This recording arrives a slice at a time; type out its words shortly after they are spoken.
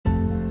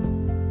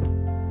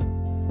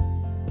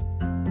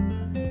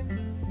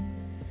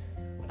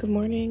Good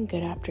morning,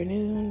 good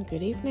afternoon,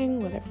 good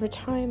evening, whatever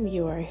time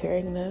you are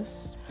hearing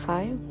this.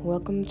 Hi,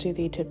 welcome to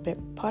the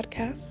Tidbit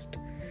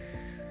Podcast.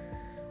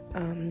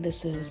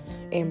 This is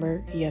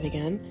Amber yet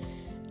again.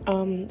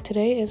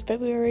 Today is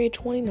February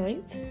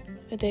 29th,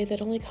 a day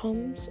that only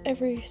comes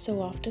every so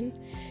often.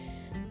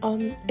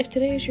 If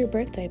today is your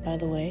birthday, by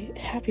the way,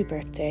 happy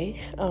birthday,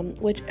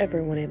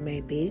 whichever one it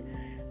may be.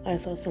 I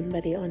saw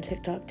somebody on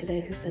TikTok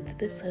today who said that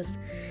this is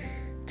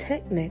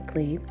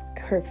technically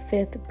her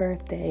 5th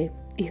birthday,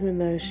 even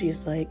though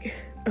she's like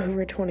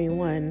over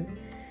 21,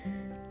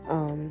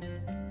 I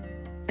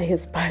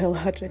guess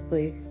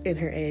biologically in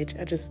her age.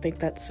 I just think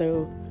that's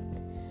so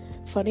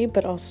funny,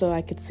 but also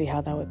I could see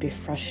how that would be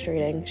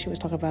frustrating. She was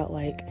talking about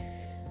like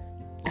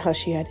how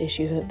she had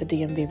issues at the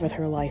DMV with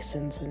her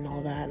license and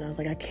all that, and I was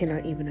like, I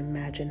cannot even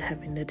imagine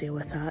having to deal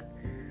with that.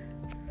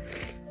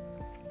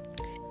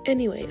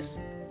 Anyways,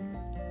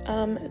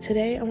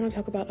 today I want to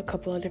talk about a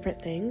couple of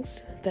different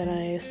things that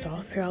I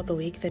saw throughout the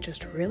week that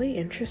just really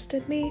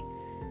interested me.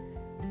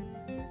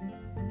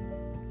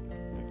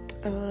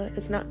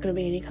 It's not going to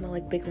be any kind of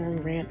like big long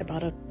rant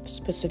about a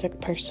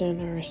specific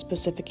person or a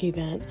specific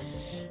event.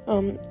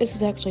 This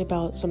is actually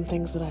about some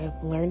things that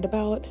I've learned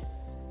about,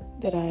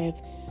 that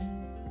I've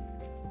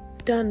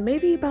done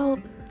maybe about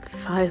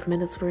 5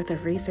 minutes worth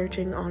of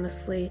researching,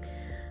 honestly.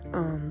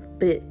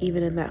 But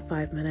even in that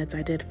 5 minutes,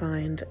 I did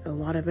find a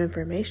lot of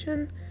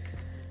information.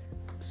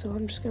 So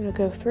I'm just going to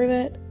go through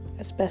it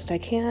as best I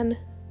can.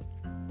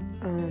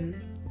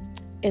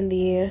 In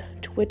the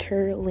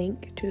Twitter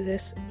link to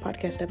this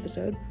podcast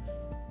episode,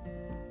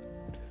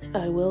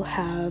 I will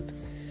have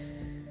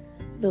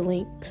the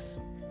links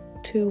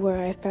to where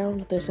I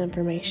found this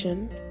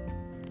information.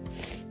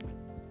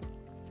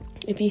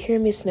 If you hear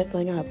me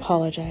sniffling, I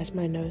apologize.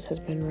 My nose has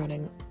been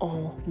running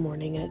all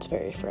morning and it's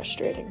very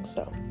frustrating.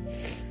 So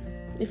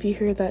if you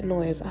hear that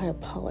noise, I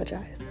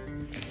apologize.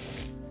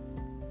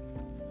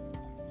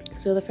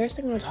 So the first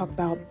thing I'm going to talk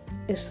about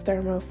is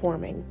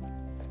thermoforming.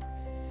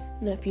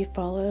 Now, if you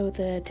follow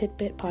the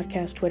Tidbit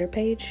Podcast Twitter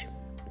page,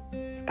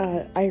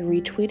 I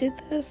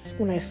retweeted this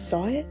when I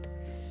saw it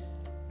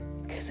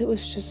because it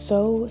was just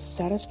so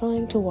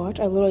satisfying to watch.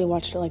 I literally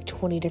watched it like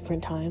 20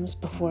 different times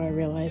before I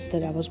realized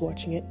that I was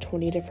watching it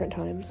 20 different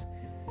times.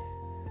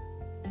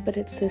 But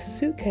it's this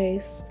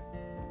suitcase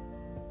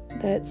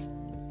that's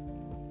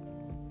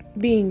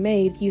being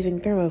made using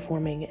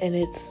thermoforming, and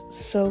it's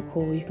so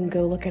cool. You can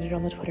go look at it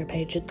on the Twitter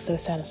page. It's so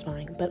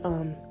satisfying. But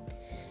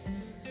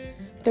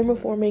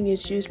thermoforming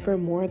is used for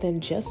more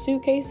than just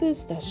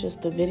suitcases. That's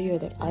just the video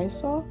that I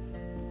saw.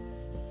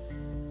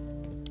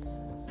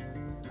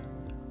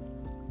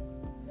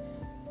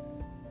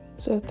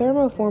 So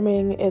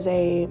thermoforming is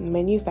a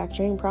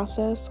manufacturing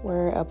process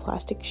where a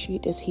plastic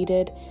sheet is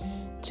heated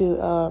to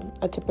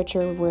a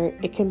temperature where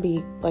it can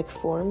be like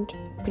formed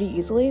pretty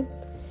easily.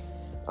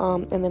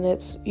 And then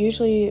it's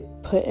usually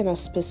put in a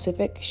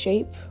specific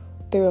shape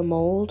through a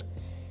mold,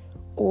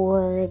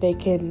 or they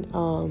can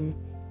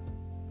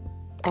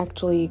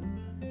actually,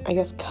 I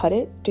guess, cut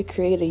it to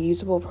create a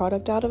usable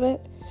product out of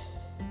it.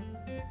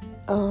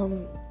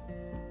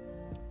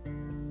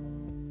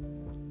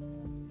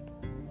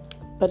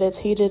 But it's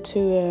heated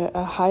to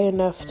a high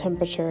enough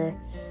temperature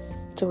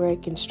to where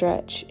it can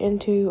stretch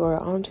into or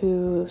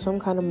onto some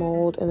kind of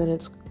mold, and then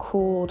it's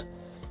cooled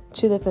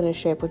to the finished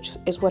shape, which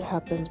is what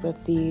happens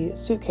with the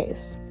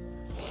suitcase.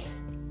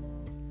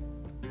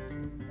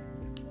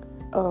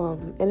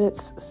 In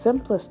its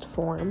simplest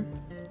form,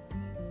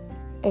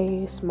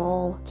 a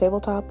small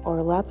tabletop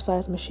or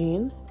lap-sized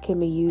machine can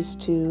be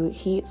used to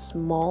heat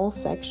small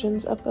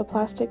sections of a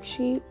plastic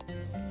sheet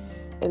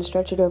and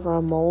stretch it over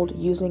a mold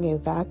using a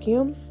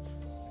vacuum.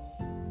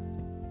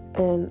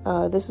 And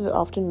this is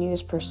often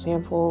used for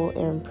sample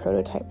and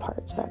prototype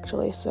parts,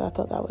 actually, so I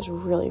thought that was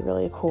really,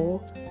 really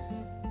cool.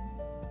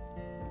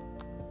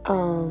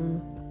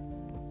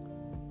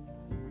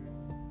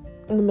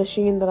 The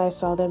machine that I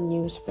saw them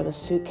use for the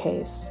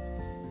suitcase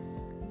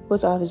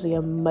was obviously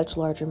a much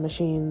larger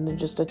machine than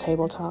just a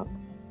tabletop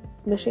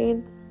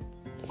machine.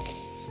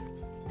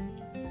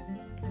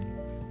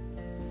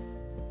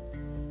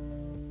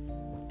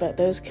 But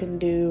those can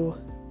do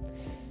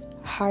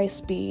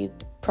high-speed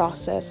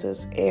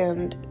processes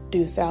and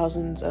do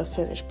thousands of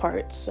finished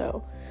parts,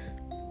 so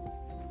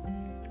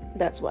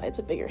that's why it's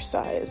a bigger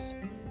size.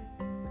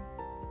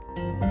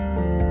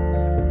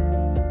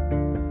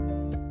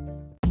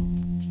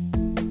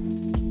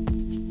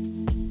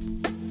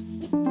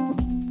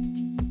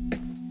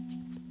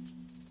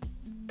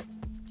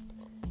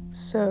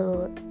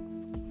 So,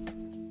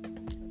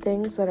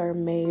 things that are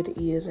made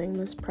using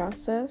this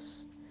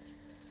process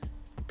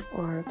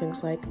are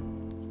things like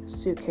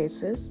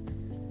suitcases,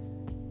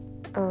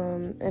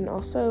 and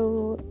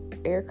also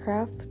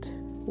aircraft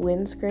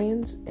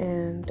windscreens,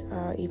 and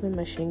even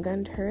machine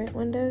gun turret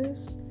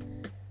windows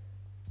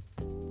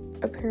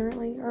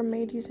apparently are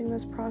made using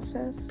this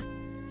process.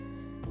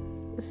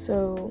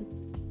 So,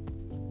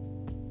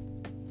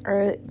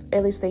 or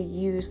at least they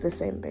use the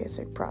same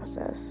basic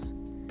process.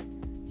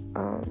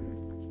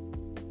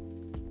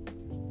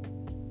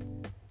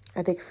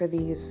 I think for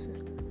these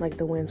like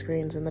the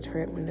windscreens and the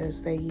turret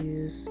windows, they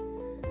use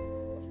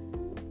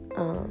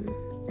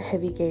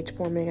heavy gauge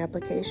forming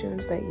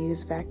applications that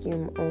use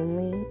vacuum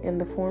only in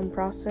the form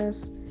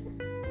process,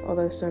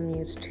 although some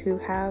use 2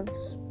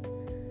 halves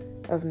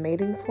of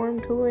mating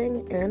form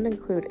tooling and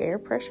include air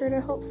pressure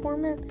to help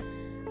form it.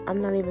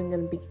 I'm not even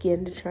going to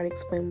begin to try to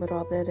explain what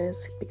all that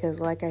is, because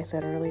like I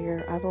said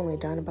earlier, I've only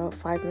done about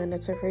 5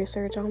 minutes of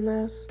research on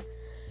this.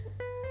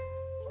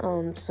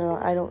 So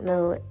I don't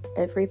know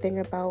everything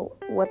about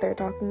what they're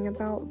talking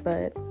about,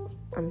 but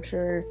I'm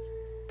sure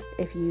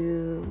if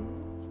you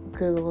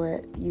Google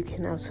it, you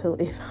can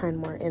absolutely find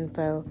more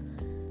info.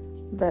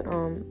 But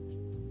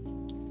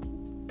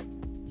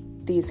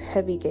these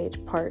heavy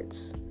gauge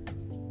parts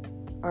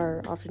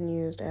are often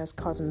used as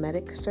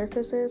cosmetic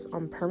surfaces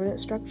on permanent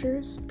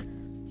structures,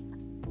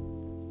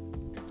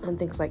 on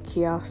things like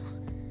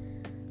kiosks,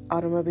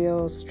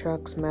 automobiles,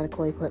 trucks,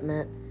 medical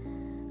equipment,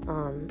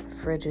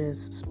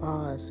 fridges,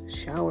 spas,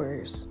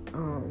 showers,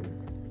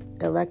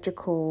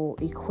 electrical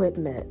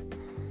equipment.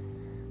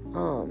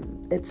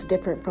 It's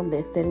different from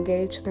the thin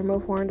gauge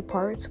thermoformed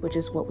parts, which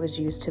is what was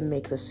used to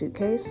make the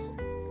suitcase,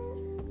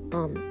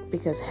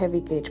 because heavy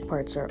gauge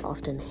parts are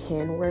often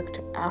hand worked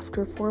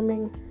after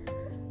forming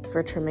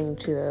for trimming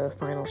to the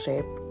final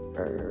shape,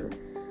 or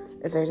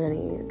if there's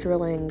any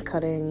drilling,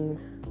 cutting,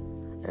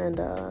 and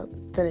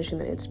finishing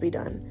that needs to be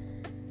done.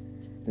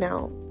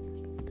 Now,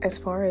 as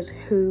far as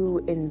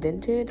who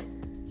invented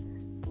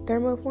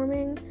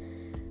thermoforming,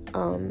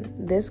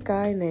 this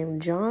guy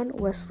named John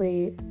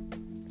Wesley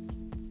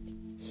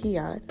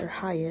Hyatt,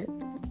 Hyatt,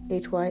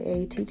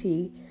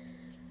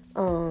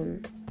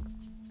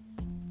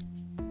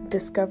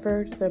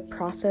 discovered the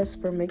process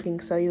for making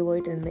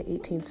celluloid in the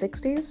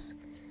 1860s.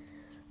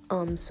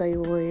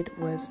 Celluloid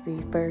was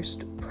the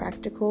first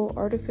practical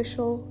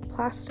artificial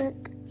plastic.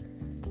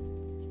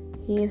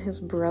 He and his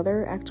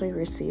brother actually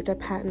received a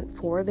patent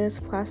for this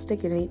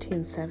plastic in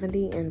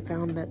 1870 and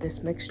found that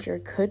this mixture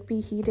could be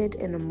heated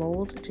in a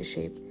mold to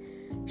shape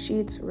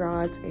sheets,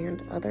 rods,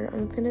 and other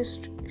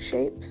unfinished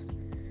shapes.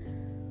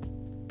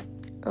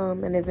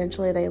 And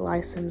eventually they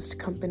licensed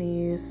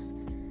companies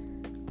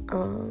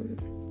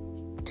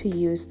to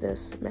use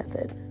this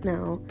method.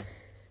 Now,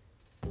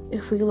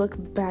 if we look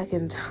back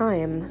in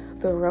time,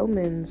 the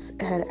Romans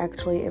had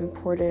actually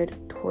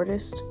imported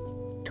tortoise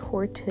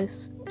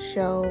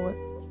shell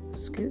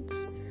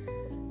scutes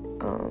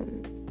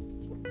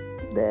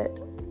that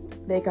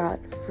they got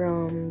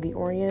from the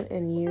Orient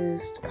and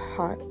used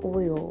hot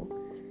oil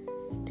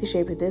to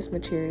shape this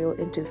material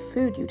into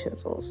food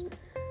utensils.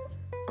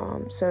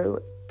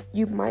 So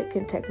you might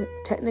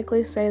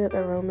technically say that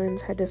the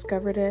Romans had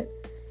discovered it,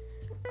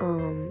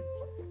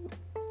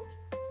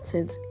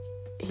 since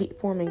heat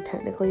forming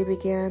technically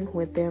began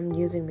with them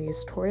using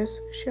these tortoise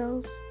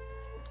shells.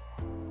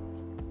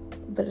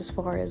 But as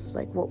far as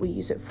like what we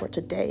use it for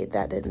today,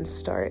 that didn't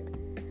start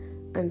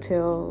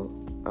until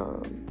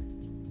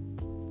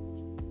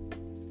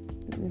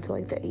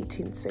like the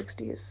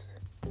 1860s.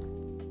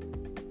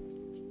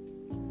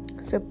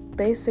 So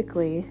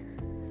basically,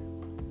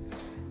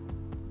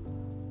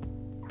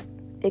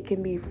 it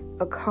can be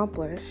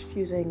accomplished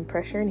using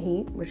pressure and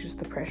heat, which is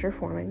the pressure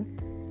forming,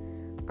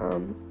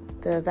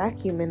 the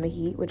vacuum and the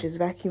heat, which is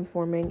vacuum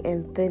forming,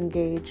 and thin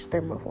gauge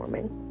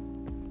thermoforming.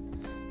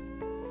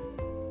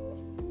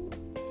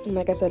 And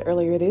like I said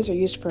earlier, these are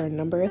used for a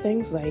number of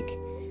things, like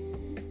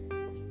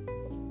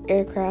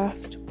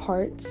aircraft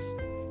parts,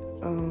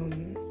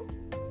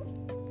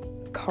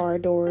 car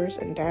doors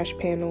and dash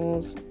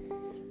panels,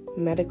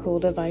 medical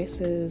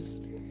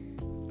devices,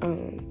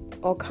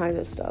 all kinds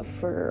of stuff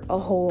for a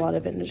whole lot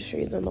of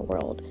industries in the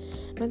world.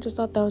 And I just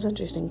thought that was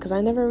interesting, because I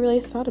never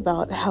really thought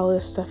about how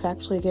this stuff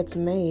actually gets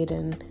made,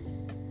 and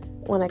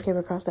when I came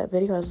across that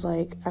video, I was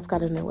like, I've got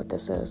to know what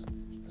this is.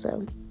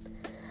 So,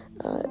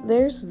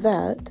 there's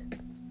that.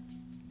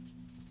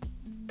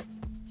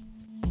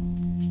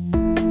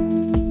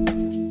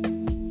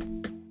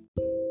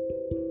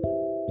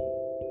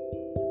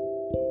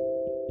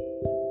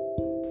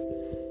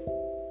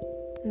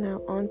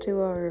 Now, on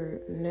to our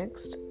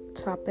next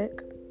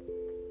topic.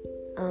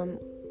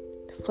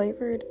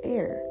 Flavored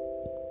air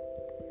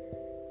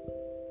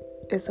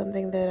is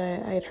something that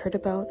I had heard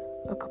about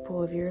a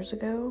couple of years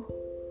ago.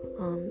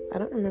 I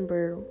don't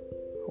remember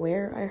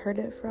where I heard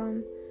it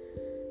from.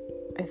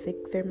 I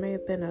think there may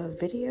have been a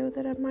video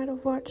that I might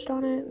have watched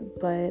on it,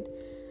 but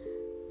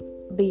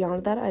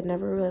beyond that, I'd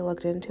never really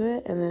looked into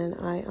it. And then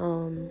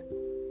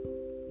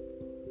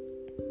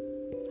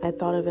I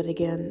thought of it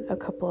again a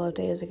couple of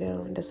days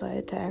ago and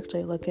decided to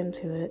actually look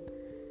into it.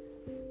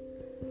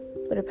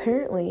 But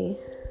apparently,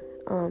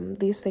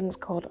 these things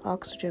called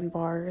oxygen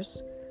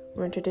bars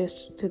were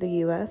introduced to the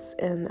U.S.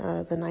 in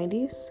the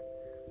 90s.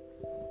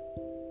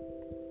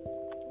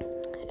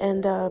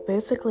 And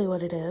basically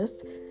what it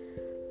is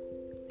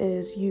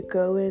you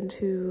go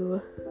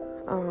into,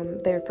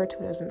 they refer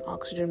to it as an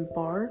oxygen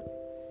bar.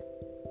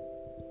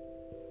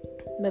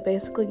 But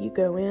basically you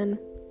go in,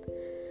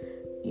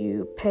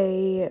 you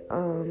pay,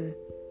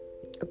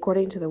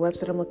 according to the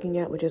website I'm looking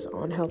at, which is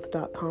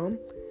onhealth.com,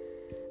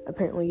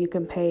 Apparently you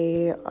can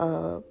pay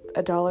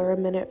 $1 a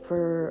minute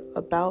for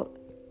about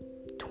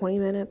 20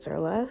 minutes or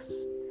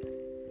less.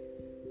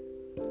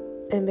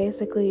 And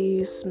basically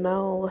you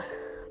smell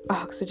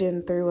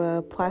oxygen through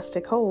a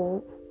plastic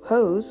hose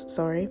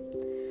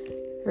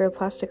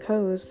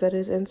that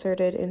is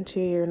inserted into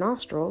your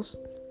nostrils.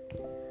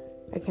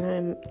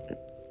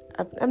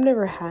 I've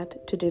never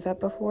had to do that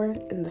before,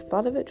 and the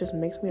thought of it just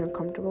makes me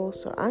uncomfortable,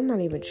 so I'm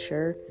not even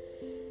sure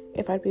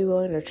if I'd be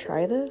willing to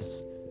try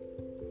this.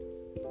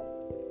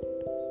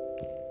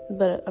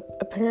 But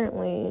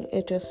apparently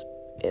it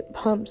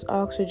pumps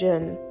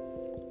oxygen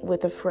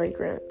with a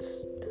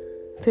fragrance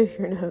through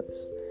your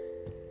nose.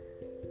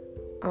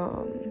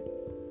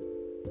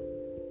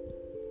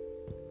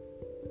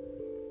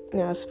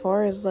 Now, as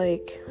far as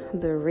like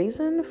the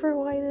reason for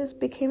why this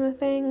became a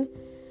thing,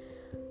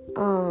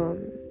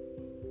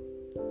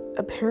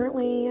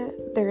 apparently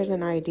there's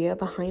an idea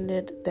behind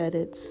it that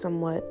it's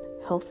somewhat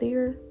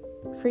healthier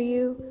for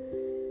you.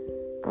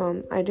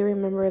 I do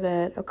remember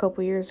that a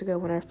couple years ago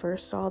when I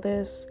first saw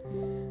this,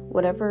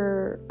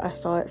 whatever I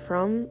saw it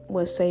from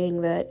was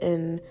saying that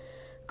in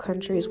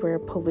countries where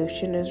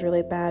pollution is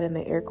really bad and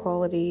the air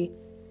quality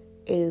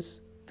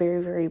is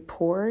very, very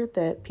poor,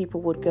 that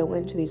people would go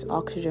into these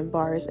oxygen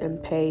bars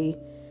and pay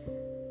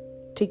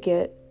to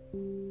get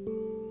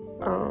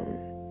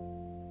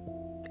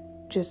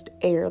just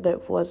air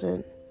that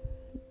wasn't,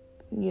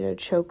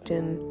 choked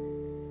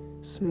in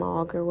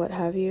smog or what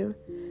have you.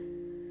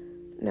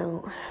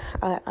 No,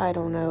 I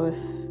don't know if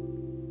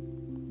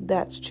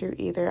that's true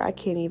either. I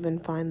can't even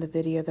find the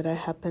video that I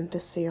happened to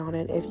see on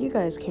it. If you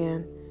guys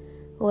can,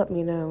 let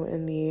me know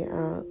in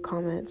the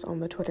comments on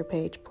the Twitter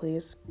page,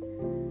 please.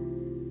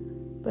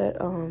 But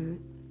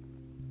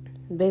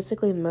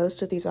basically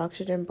most of these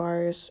oxygen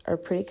bars are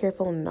pretty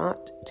careful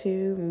not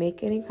to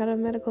make any kind of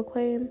medical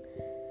claim.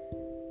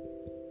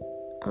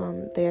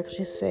 They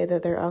actually say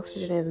that their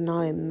oxygen is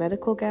not a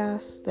medical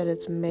gas, that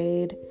it's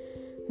made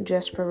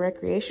just for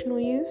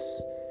recreational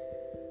use.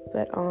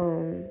 But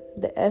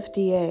the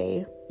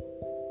FDA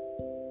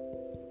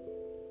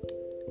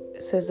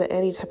says that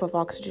any type of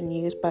oxygen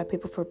used by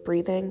people for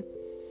breathing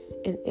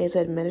and is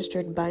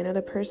administered by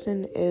another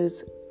person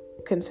is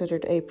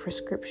considered a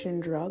prescription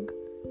drug.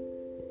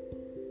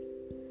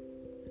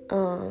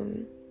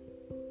 And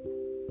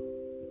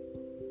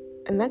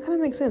that kind of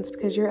makes sense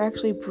because you're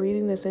actually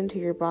breathing this into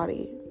your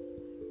body.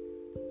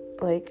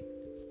 Like,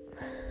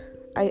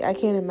 I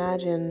can't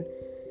imagine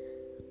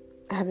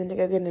having to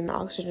go get an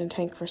oxygen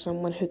tank for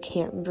someone who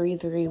can't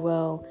breathe very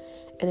well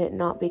and it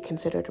not be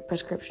considered a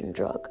prescription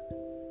drug.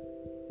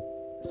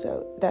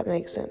 So that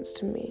makes sense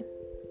to me.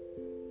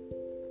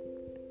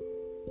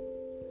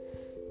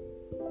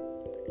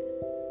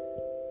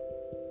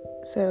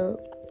 So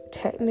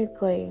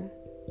technically,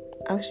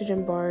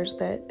 oxygen bars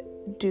that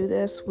do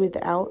this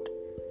without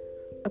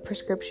a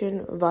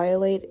prescription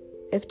violate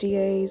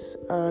FDA's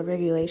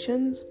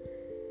regulations.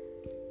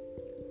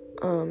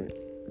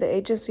 The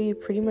agency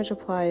pretty much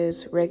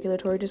applies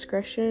regulatory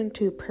discretion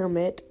to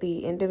permit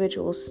the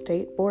individual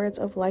state boards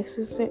of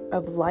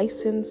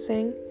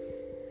licensing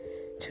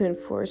to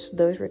enforce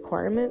those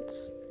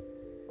requirements.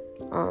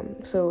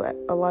 So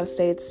a lot of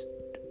states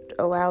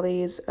allow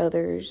these,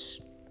 others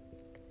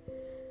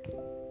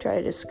try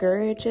to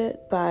discourage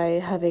it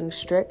by having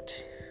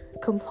strict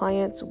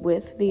compliance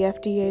with the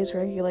FDA's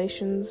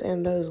regulations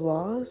and those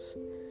laws.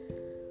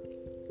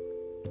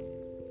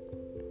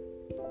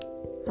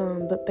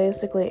 But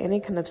basically any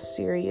kind of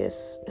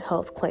serious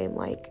health claim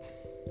like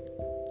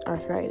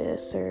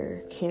arthritis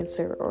or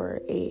cancer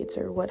or AIDS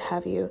or what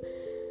have you,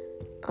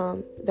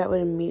 that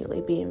would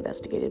immediately be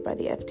investigated by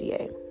the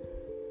FDA.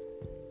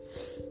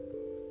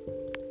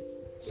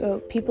 So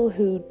people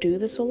who do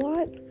this a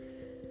lot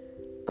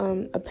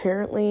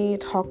apparently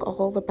talk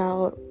all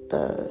about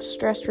the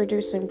stress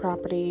reducing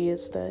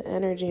properties, the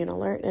energy and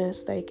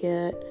alertness they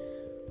get.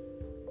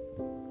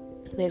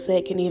 They say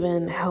it can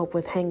even help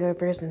with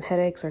hangovers and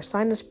headaches or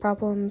sinus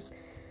problems,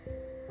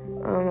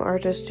 or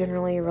just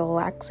generally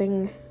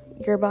relaxing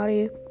your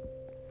body.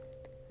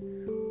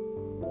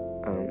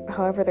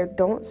 However, there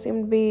don't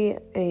seem to be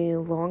any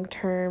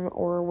long-term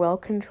or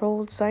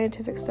well-controlled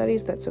scientific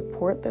studies that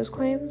support those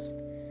claims.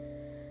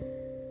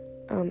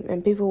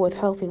 And people with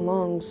healthy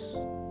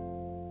lungs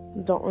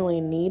don't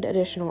really need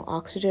additional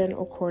oxygen,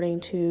 according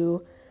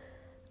to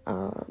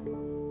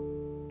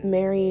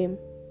Mary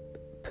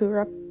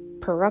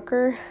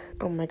Purucker.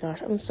 Oh my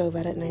gosh, I'm so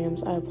bad at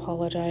names. I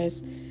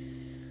apologize.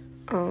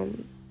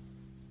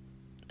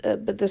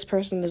 But this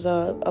person is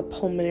a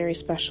pulmonary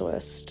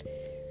specialist.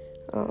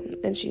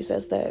 And she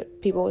says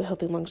that people with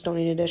healthy lungs don't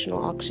need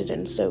additional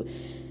oxygen. So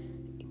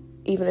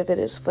even if it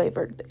is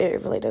flavored,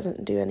 it really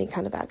doesn't do any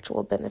kind of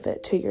actual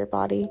benefit to your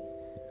body.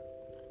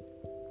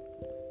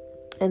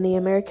 And the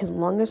American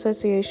Lung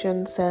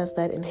Association says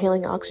that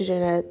inhaling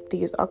oxygen at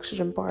these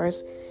oxygen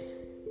bars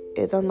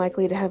is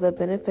unlikely to have a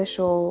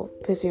beneficial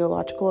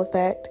physiological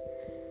effect,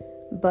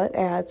 but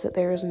adds that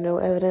there is no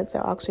evidence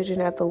that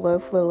oxygen at the low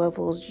flow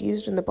levels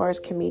used in the bars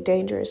can be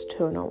dangerous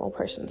to a normal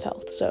person's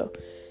health. So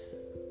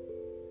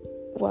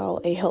while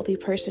a healthy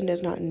person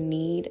does not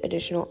need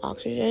additional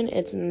oxygen,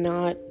 it's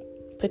not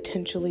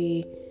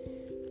potentially,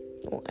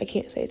 well, I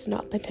can't say it's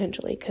not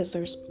potentially because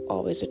there's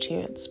always a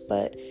chance,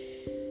 but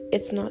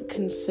it's not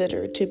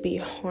considered to be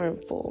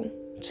harmful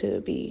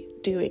to be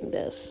doing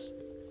this.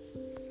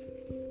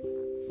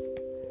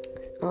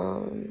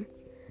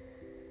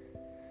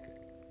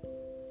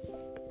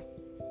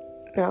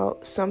 Now,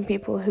 some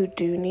people who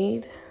do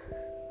need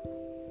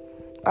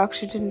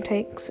oxygen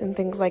tanks and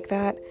things like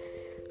that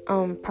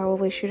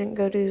probably shouldn't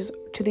go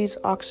to these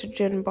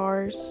oxygen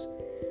bars,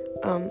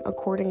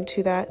 according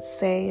to that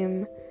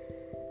same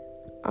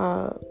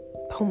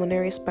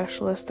pulmonary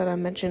specialist that I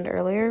mentioned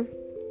earlier.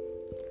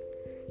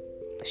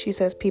 She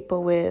says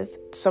people with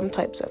some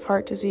types of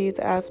heart disease,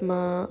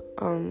 asthma,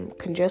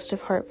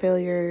 congestive heart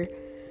failure,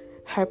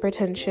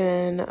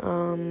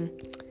 hypertension,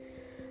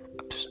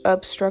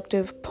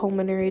 obstructive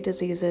pulmonary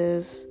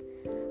diseases,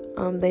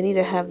 they need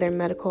to have their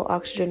medical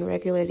oxygen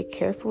regulated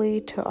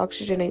carefully to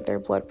oxygenate their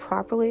blood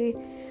properly.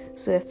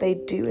 So if they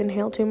do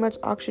inhale too much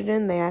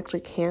oxygen, they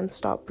actually can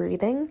stop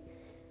breathing.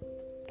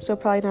 So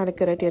probably not a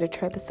good idea to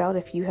try this out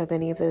if you have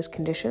any of those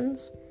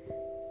conditions.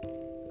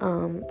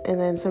 And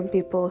then some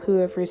people who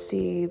have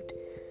received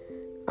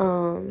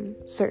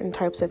certain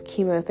types of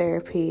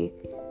chemotherapy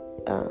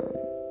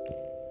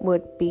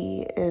would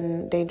be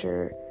in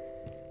danger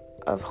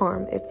of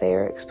harm if they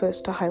are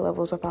exposed to high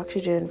levels of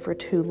oxygen for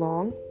too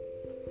long.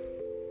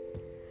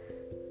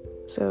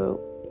 So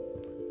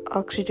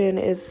oxygen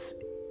is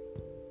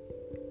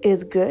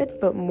good,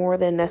 but more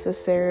than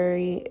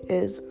necessary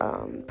is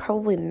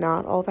probably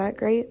not all that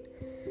great.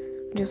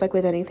 Just like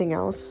with anything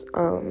else,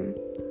 a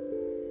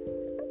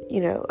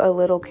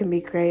little can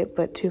be great,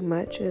 but too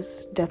much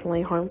is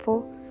definitely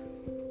harmful.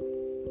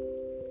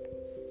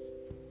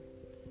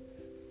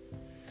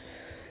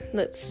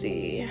 Let's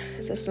see.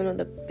 So some of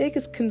the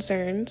biggest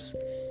concerns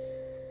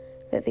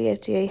that the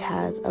FDA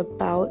has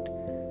about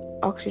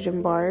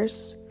oxygen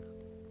bars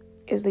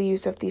is the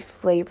use of the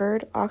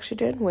flavored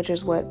oxygen, which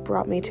is what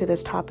brought me to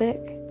this topic.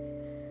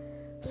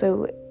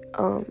 So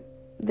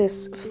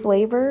this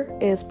flavor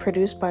is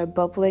produced by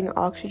bubbling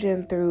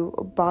oxygen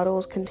through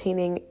bottles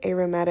containing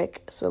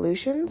aromatic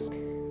solutions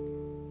and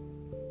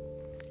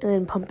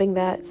then pumping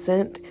that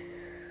scent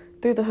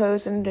through the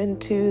hose and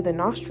into the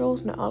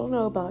nostrils. Now, I don't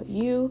know about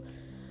you,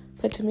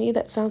 but to me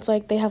that sounds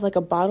like they have like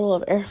a bottle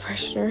of air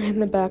freshener in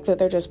the back that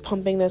they're just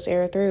pumping this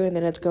air through and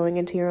then it's going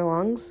into your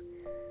lungs.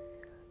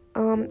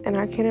 And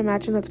I can't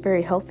imagine that's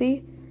very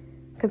healthy,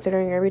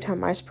 considering every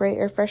time I spray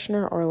air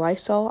freshener or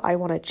Lysol, I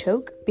want to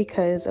choke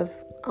because of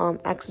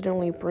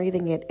accidentally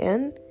breathing it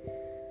in.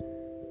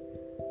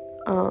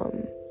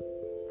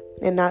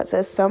 And now it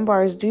says some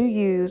bars do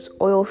use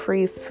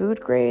oil-free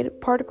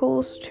food-grade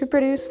particles to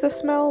produce the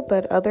smell,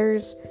 but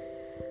others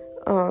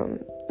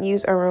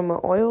use aroma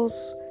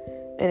oils,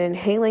 and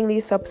inhaling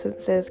these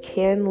substances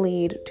can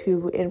lead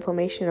to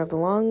inflammation of the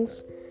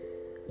lungs.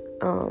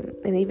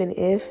 And even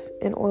if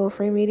an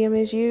oil-free medium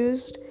is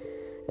used,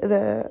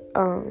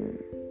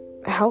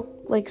 how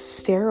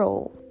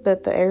sterile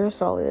that the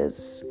aerosol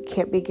is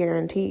can't be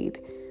guaranteed.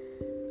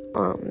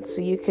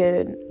 So you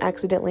could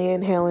accidentally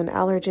inhale an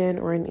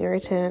allergen or an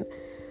irritant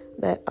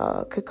that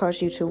could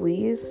cause you to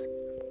wheeze,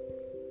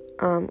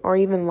 or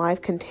even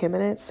live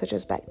contaminants such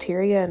as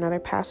bacteria and other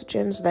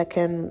pathogens that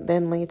can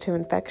then lead to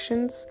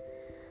infections.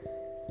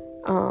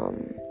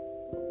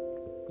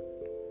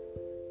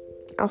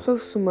 Also,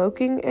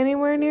 smoking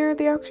anywhere near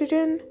the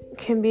oxygen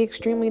can be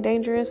extremely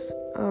dangerous.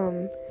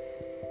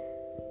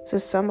 So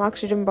some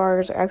oxygen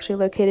bars are actually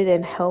located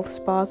in health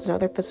spas and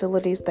other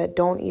facilities that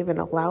don't even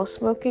allow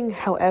smoking.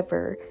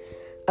 However,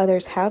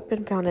 others have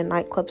been found in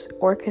nightclubs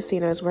or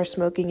casinos where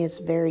smoking is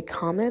very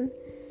common.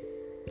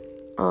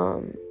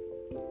 And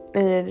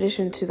in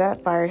addition to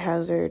that fire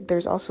hazard,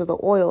 there's also the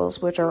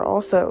oils, which are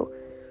also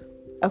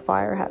a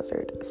fire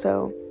hazard.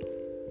 So,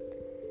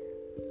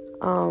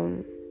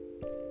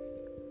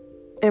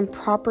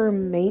 improper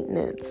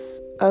maintenance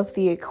of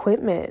the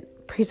equipment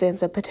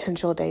presents a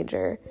potential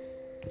danger.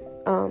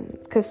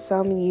 Because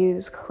some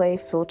use clay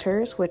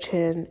filters, which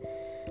can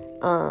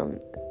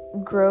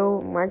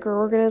grow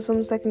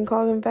microorganisms that can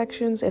cause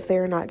infections if they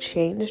are not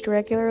changed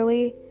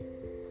regularly.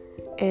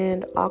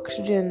 And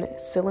oxygen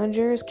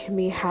cylinders can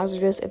be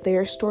hazardous if they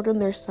are stored on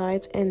their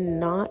sides and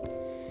not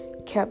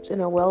kept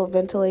in a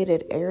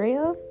well-ventilated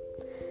area.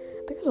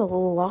 There's a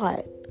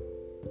lot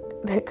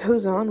that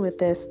goes on with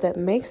this that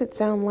makes it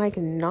sound like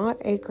not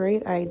a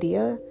great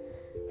idea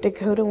to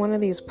go to one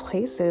of these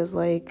places.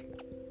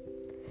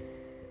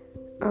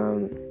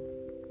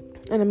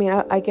 And I mean,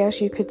 I guess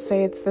you could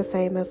say it's the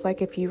same as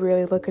if you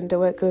really look into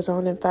what goes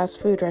on in fast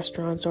food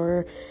restaurants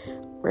or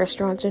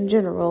restaurants in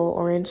general,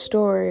 or in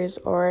stores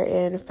or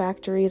in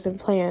factories and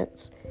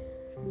plants,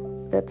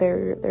 that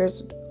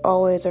there's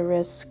always a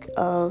risk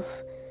of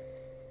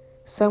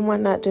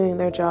someone not doing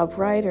their job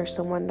right, or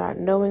someone not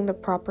knowing the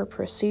proper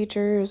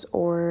procedures,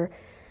 or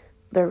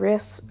the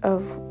risks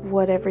of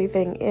what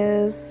everything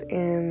is,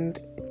 and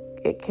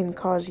it can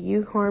cause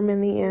you harm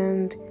in the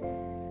end.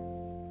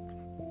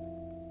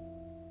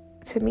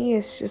 to me,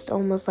 it's just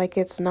almost like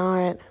it's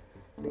not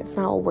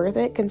worth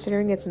it,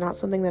 considering it's not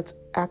something that's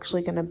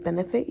actually going to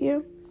benefit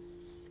you.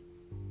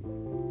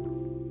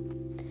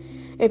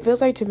 It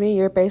feels like to me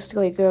you're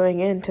basically going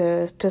in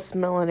to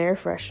smell an air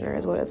freshener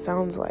is what it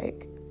sounds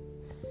like.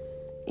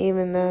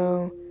 Even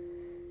though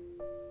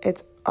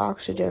it's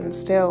oxygen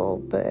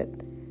still, but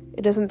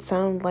it doesn't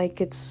sound like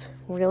it's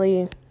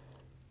really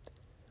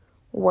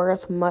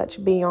worth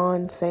much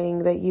beyond saying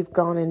that you've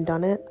gone and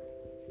done it.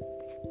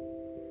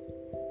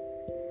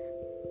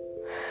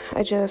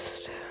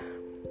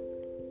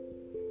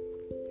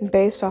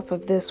 Based off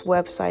of this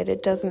website,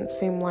 it doesn't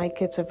seem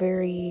like it's a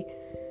very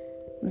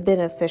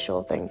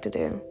beneficial thing to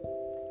do.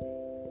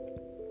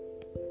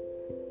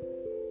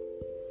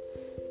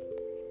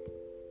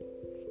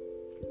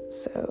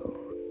 So,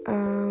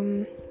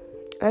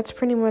 that's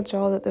pretty much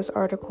all that this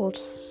article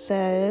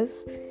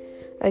says.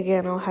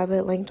 Again, I'll have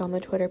it linked on the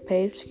Twitter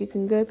page so you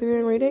can go through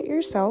and read it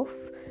yourself.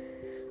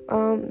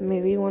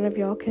 Maybe one of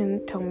y'all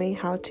can tell me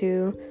how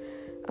to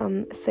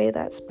say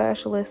that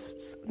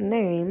specialist's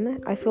name.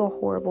 I feel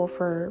horrible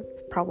for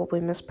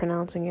probably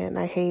mispronouncing it, and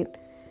I hate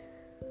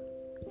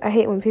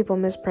when people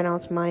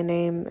mispronounce my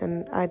name,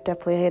 and I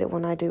definitely hate it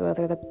when I do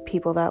other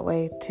people that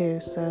way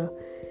too, so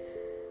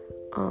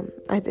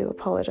I do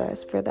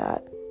apologize for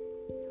that.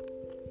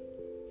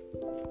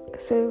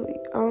 So,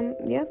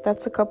 yeah,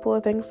 that's a couple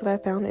of things that I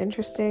found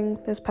interesting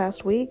this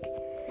past week.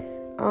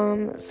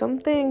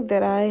 Something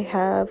that I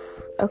have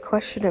a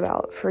question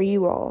about for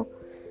you all.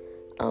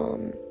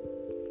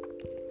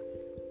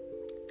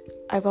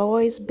 I've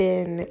always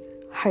been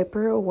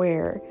hyper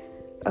aware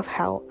of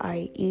how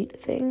I eat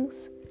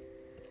things.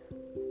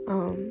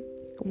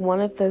 One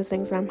of those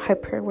things that I'm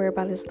hyper aware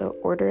about is the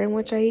order in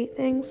which I eat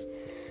things.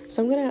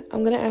 So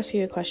I'm gonna ask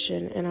you a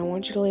question, and I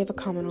want you to leave a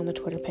comment on the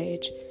Twitter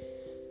page,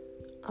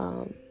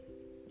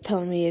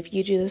 telling me if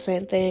you do the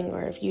same thing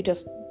or if you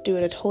just do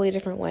it a totally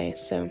different way.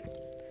 So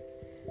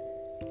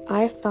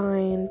I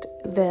find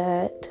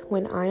that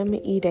when I am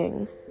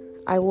eating,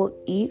 I will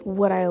eat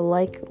what I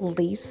like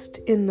least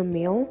in the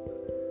meal,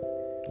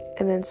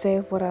 and then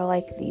save what I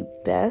like the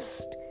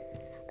best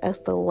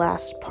as the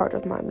last part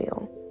of my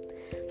meal.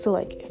 So,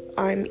 like, if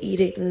I'm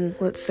eating,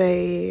 let's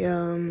say,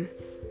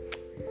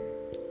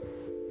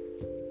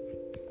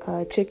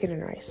 chicken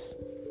and rice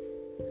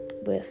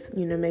with,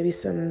 maybe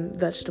some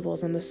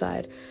vegetables on the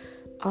side,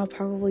 I'll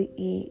probably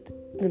eat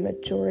the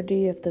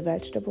majority of the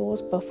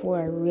vegetables before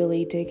I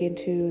really dig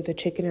into the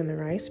chicken and the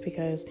rice,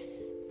 because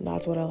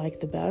that's what I like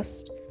the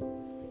best.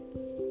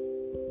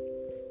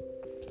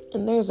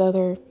 And there's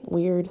other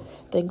weird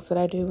things that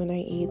I do when I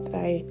eat that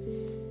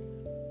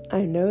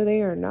I know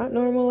they are not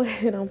normal,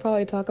 and I'll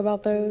probably talk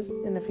about those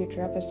in a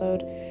future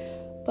episode.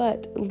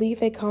 But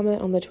leave a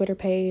comment on the Twitter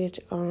page,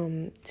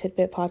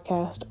 Tidbit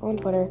Podcast on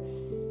Twitter.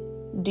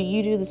 Do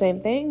you do the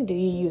same thing? Do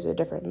you use a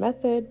different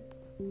method?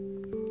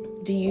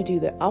 Do you do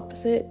the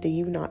opposite? Do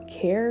you not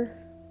care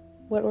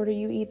what order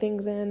you eat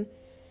things in?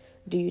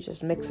 Do you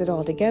just mix it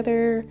all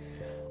together?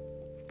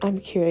 I'm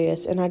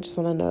curious, and I just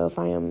want to know if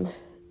I am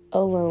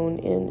alone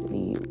in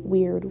the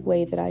weird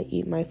way that I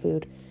eat my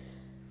food.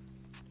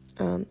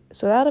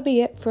 So that'll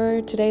be it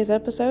for today's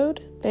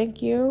episode.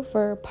 Thank you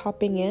for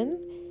popping in.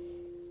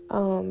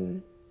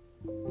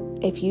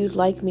 If you'd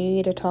like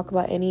me to talk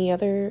about any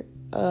other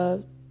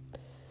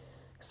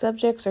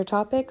subjects or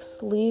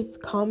topics, leave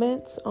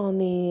comments on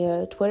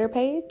the Twitter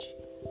page.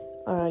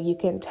 You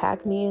can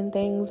tag me in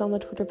things on the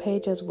Twitter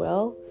page as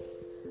well,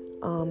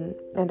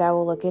 and I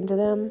will look into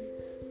them.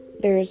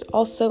 There's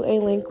also a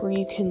link where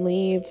you can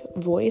leave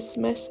voice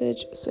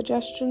message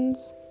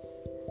suggestions.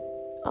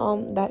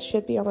 That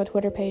should be on the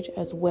Twitter page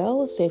as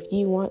well. So if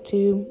you want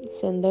to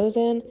send those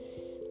in,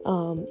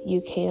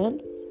 you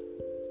can.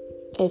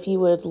 If you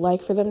would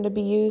like for them to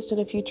be used in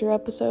a future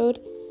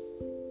episode,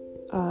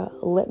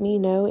 let me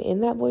know in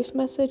that voice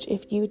message.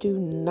 If you do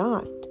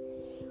not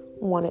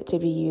want it to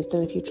be used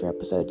in a future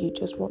episode, you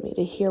just want me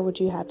to hear what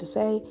you have to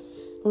say,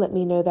 let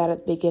me know that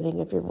at the beginning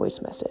of your voice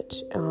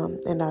message,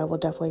 and I will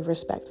definitely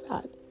respect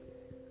that.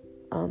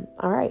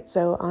 Alright,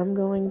 so I'm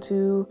going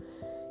to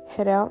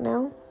head out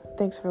now.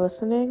 Thanks for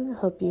listening.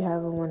 Hope you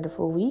have a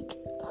wonderful week.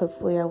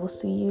 Hopefully I will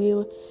see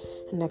you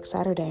next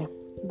Saturday.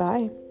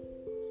 Bye.